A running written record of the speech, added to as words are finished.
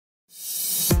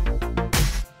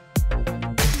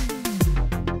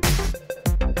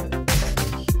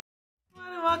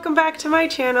welcome back to my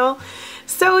channel.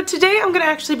 So today I'm going to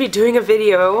actually be doing a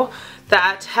video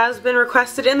that has been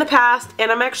requested in the past, and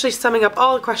I'm actually summing up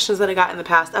all the questions that I got in the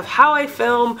past of how I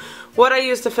film, what I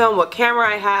use to film, what camera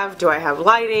I have, do I have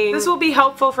lighting. This will be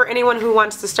helpful for anyone who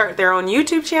wants to start their own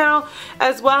YouTube channel,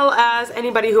 as well as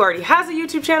anybody who already has a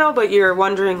YouTube channel but you're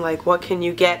wondering like what can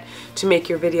you get to make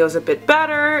your videos a bit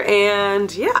better,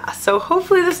 and yeah, so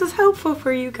hopefully this is helpful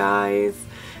for you guys.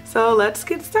 So let's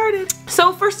get started.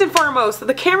 So first and foremost,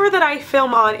 the camera that I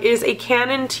film on is a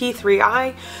Canon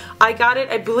T3i. I got it,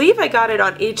 I believe I got it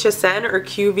on HSN or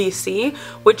QVC,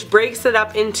 which breaks it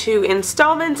up into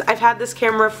installments. I've had this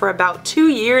camera for about 2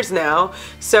 years now,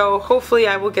 so hopefully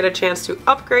I will get a chance to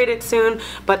upgrade it soon,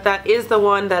 but that is the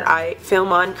one that I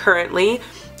film on currently.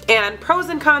 And pros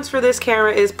and cons for this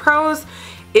camera is pros.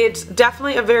 It's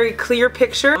definitely a very clear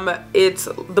picture.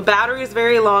 The battery is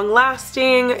very long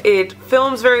lasting, it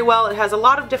films very well, it has a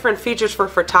lot of different features for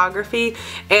photography,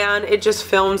 and it just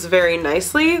films very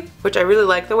nicely, which I really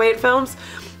like the way it films.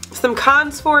 Some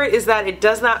cons for it is that it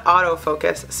does not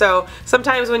autofocus. So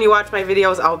sometimes when you watch my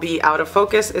videos I'll be out of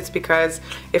focus. It's because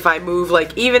if I move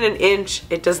like even an inch,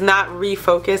 it does not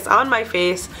refocus on my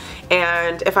face,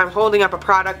 and if I'm holding up a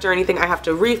product or anything I have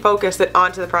to refocus it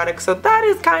onto the product, so that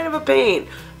is kind of a pain.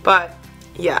 But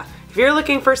yeah, if you're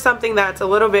looking for something that's a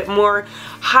little bit more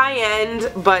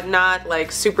high-end but not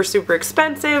like super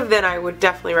expensive, then I would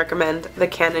definitely recommend the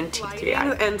Canon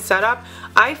T3i. And setup,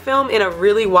 I film in a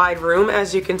really wide room,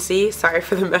 as you can see. Sorry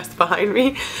for the mess behind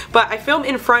me, but I film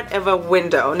in front of a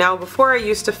window. Now before I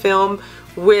used to film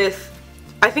with,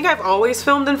 I think I've always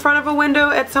filmed in front of a window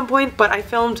at some point, but I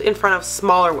filmed in front of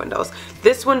smaller windows.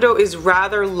 This window is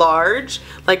rather large,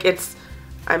 like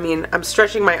I mean, I'm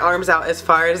stretching my arms out as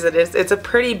far as it is. It's a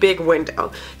pretty big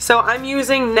window. So I'm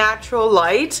using natural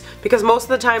light because most of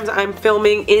the times I'm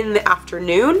filming in the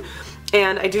afternoon,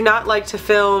 and I do not like to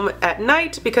film at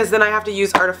night because then I have to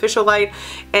use artificial light,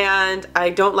 and I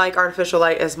don't like artificial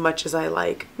light as much as I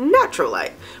like natural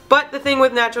light. But the thing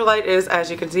with natural light is,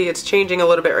 as you can see, it's changing a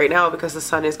little bit right now because the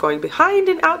sun is going behind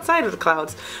and outside of the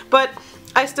clouds. But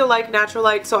I still like natural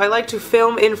light, so I like to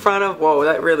film in front of, whoa,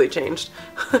 that really changed.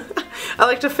 I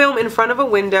like to film in front of a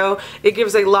window. It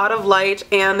gives a lot of light,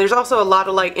 and there's also a lot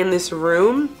of light in this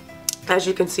room. As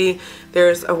you can see,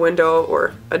 there's a window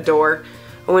or a door.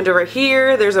 A window right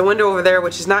here, there's a window over there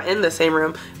which is not in the same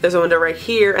room. There's a window right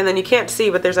here, and then you can't see,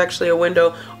 but there's actually a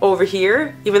window over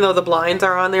here, even though the blinds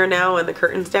are on there now and the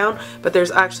curtain's down, but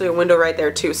there's actually a window right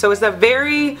there too. So it's a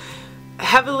very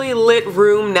heavily lit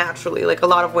room naturally, like a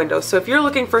lot of windows. So if you're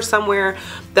looking for somewhere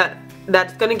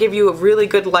that's going to give you a really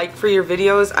good light for your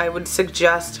videos, I would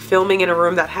suggest filming in a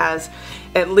room that has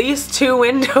at least 2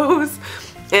 windows.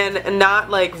 And not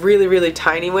like really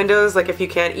tiny windows, like if you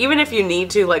can, even if you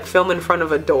need to like film in front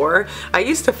of a door. I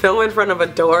used to film in front of a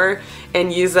door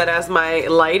and use that as my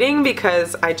lighting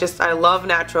because I love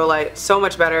natural light so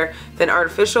much better than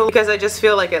artificial, because I just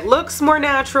feel like it looks more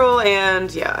natural, and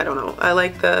yeah, I don't know, I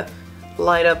like the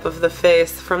light up of the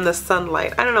face from the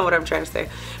sunlight. I don't know what I'm trying to say.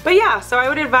 But yeah, so I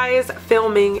would advise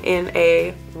filming in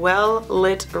a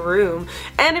well-lit room.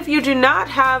 And if you do not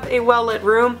have a well-lit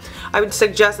room, I would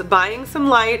suggest buying some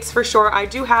lights for sure. I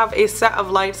do have a set of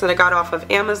lights that I got off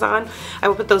of Amazon. I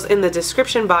will put those in the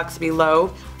description box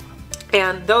below.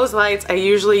 And those lights I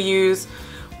usually use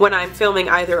when I'm filming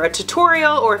either a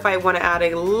tutorial, or if I want to add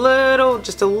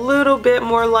just a little bit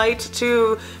more light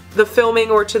to the filming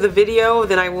or to the video,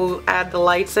 then I will add the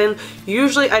lights in.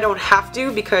 Usually I don't have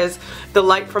to because the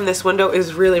light from this window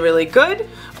is really good,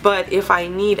 but if I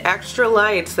need extra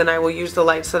lights, then I will use the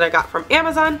lights that I got from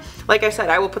Amazon. Like I said,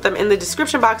 I will put them in the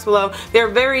description box below. They're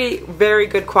very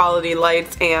good quality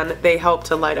lights, and they help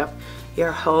to light up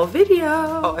your whole video.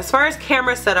 Oh, as far as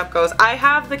camera setup goes, I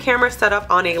have the camera set up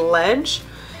on a ledge,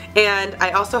 and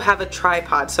I also have a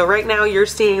tripod. So right now you're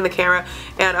seeing the camera,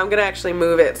 and I'm gonna actually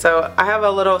move it. So I have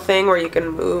a little thing where you can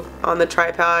move on the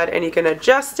tripod and you can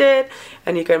adjust it,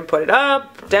 and you can put it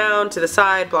up, down, to the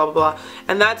side, blah blah blah.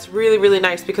 And that's really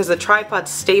nice because the tripod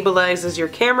stabilizes your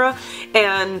camera,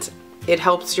 and it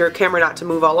helps your camera not to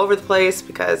move all over the place,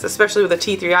 because especially with a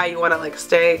T3i you want to like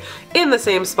stay in the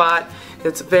same spot.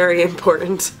 It's very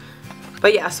important.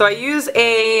 But yeah, so I use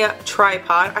a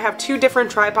tripod. I have 2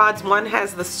 different tripods. One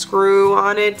has the screw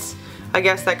on it, I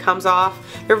guess, that comes off.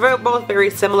 They're both very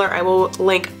similar. I will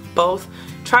link both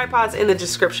tripods in the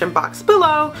description box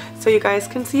below so you guys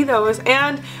can see those.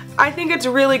 And I think it's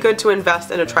really good to invest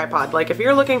in a tripod. Like if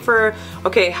you're looking for,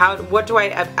 okay, what do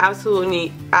I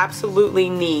absolutely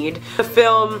need to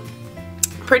film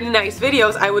pretty nice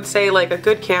videos, I would say like a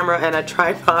good camera and a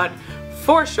tripod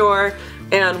for sure.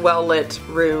 and well-lit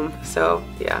room. So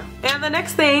yeah. And the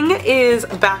next thing is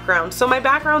background. So my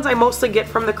backgrounds I mostly get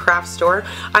from the craft store.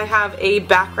 I have a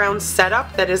background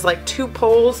setup that is like 2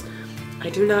 poles. I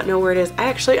do not know where it is.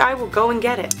 I will go and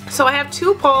get it. So I have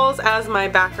 2 poles as my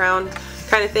background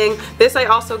kind of thing. This I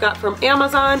also got from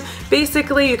Amazon.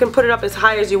 Basically you can put it up as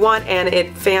high as you want and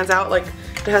it fans out, like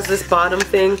it has this bottom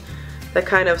thing that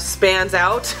kind of spans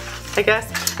out, I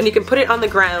guess. And you can put it on the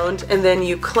ground and then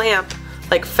you clamp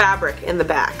like fabric in the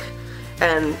back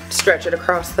and stretch it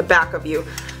across the back of you.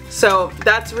 So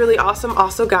that's really awesome.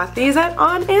 Also got these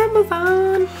on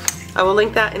Amazon. I will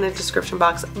link that in the description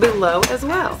box below as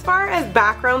well. As far as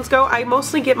backgrounds go, I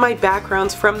mostly get my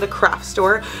backgrounds from the craft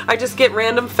store. I just get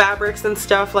random fabrics and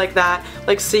stuff like that,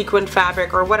 like sequined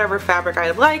fabric or whatever fabric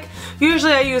I like.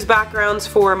 Usually I use backgrounds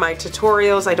for my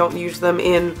tutorials. I don't use them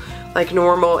in like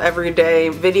normal everyday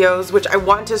videos, which I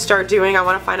want to start doing. I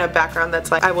want to find a background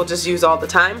that's like I will just use all the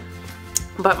time.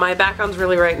 But my backgrounds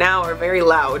really right now are very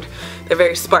loud. They're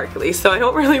very sparkly, so I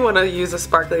don't really want to use a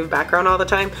sparkly background all the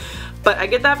time. But I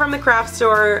get that from the craft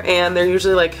store and they're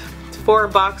usually like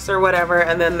 $4 or whatever,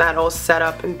 and then that'll set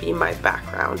up and be my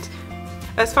background.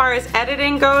 As far as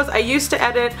editing goes, I used to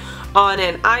edit on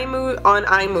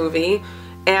iMovie,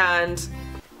 and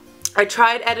I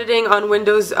tried editing on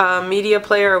Windows Media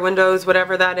Player or Windows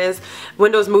whatever that is,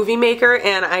 Windows Movie Maker,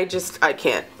 and I just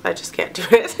can't do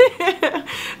it.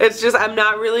 It's just, I'm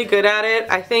not really good at it.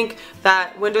 I think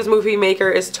that Windows Movie Maker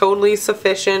is totally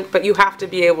sufficient, but you have to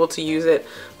be able to use it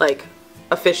like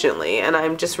efficiently, and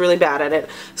I'm just really bad at it.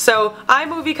 So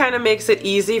iMovie kind of makes it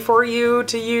easy for you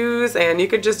to use, and you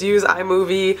could just use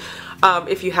iMovie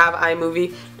if you have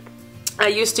iMovie. I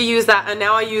used to use that, and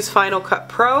now I use Final Cut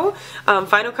Pro.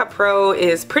 Final Cut Pro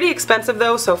is pretty expensive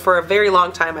though, so for a very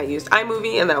long time I used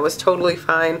iMovie and that was totally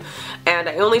fine. And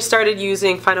I only started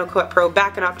using Final Cut Pro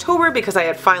back in October because I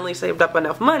had finally saved up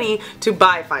enough money to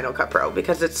buy Final Cut Pro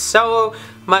because it's so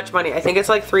much money. I think it's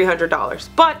like $300.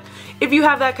 But if you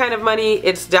have that kind of money,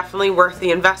 it's definitely worth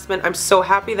the investment. I'm so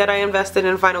happy that I invested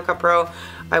in Final Cut Pro.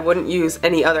 I wouldn't use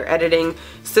any other editing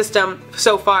system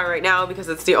so far right now because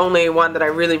it's the only one that I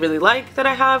really like that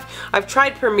I have. I've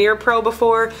tried Premiere Pro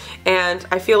before and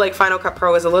I feel like Final Cut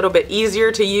Pro is a little bit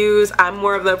easier to use. I'm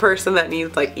more of the person that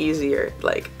needs like easier.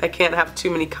 Like I can't have too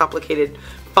many complicated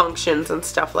functions and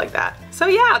stuff like that. So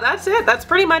yeah, that's it. That's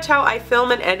pretty much how I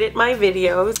film and edit my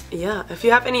videos. Yeah, if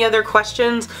you have any other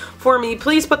questions for me,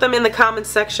 please put them in the comments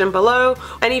section below.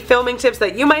 Any filming tips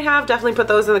that you might have, definitely put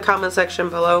those in the comment section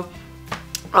below.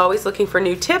 Always looking for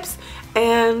new tips.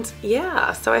 And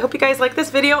yeah, so I hope you guys liked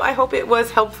this video. I hope it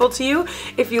was helpful to you.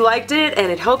 If you liked it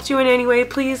and it helped you in any way,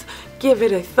 please give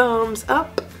it a thumbs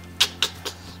up.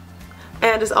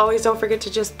 And as always, don't forget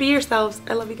to just be yourselves.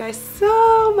 I love you guys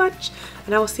so much,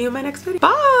 and I will see you in my next video.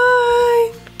 Bye!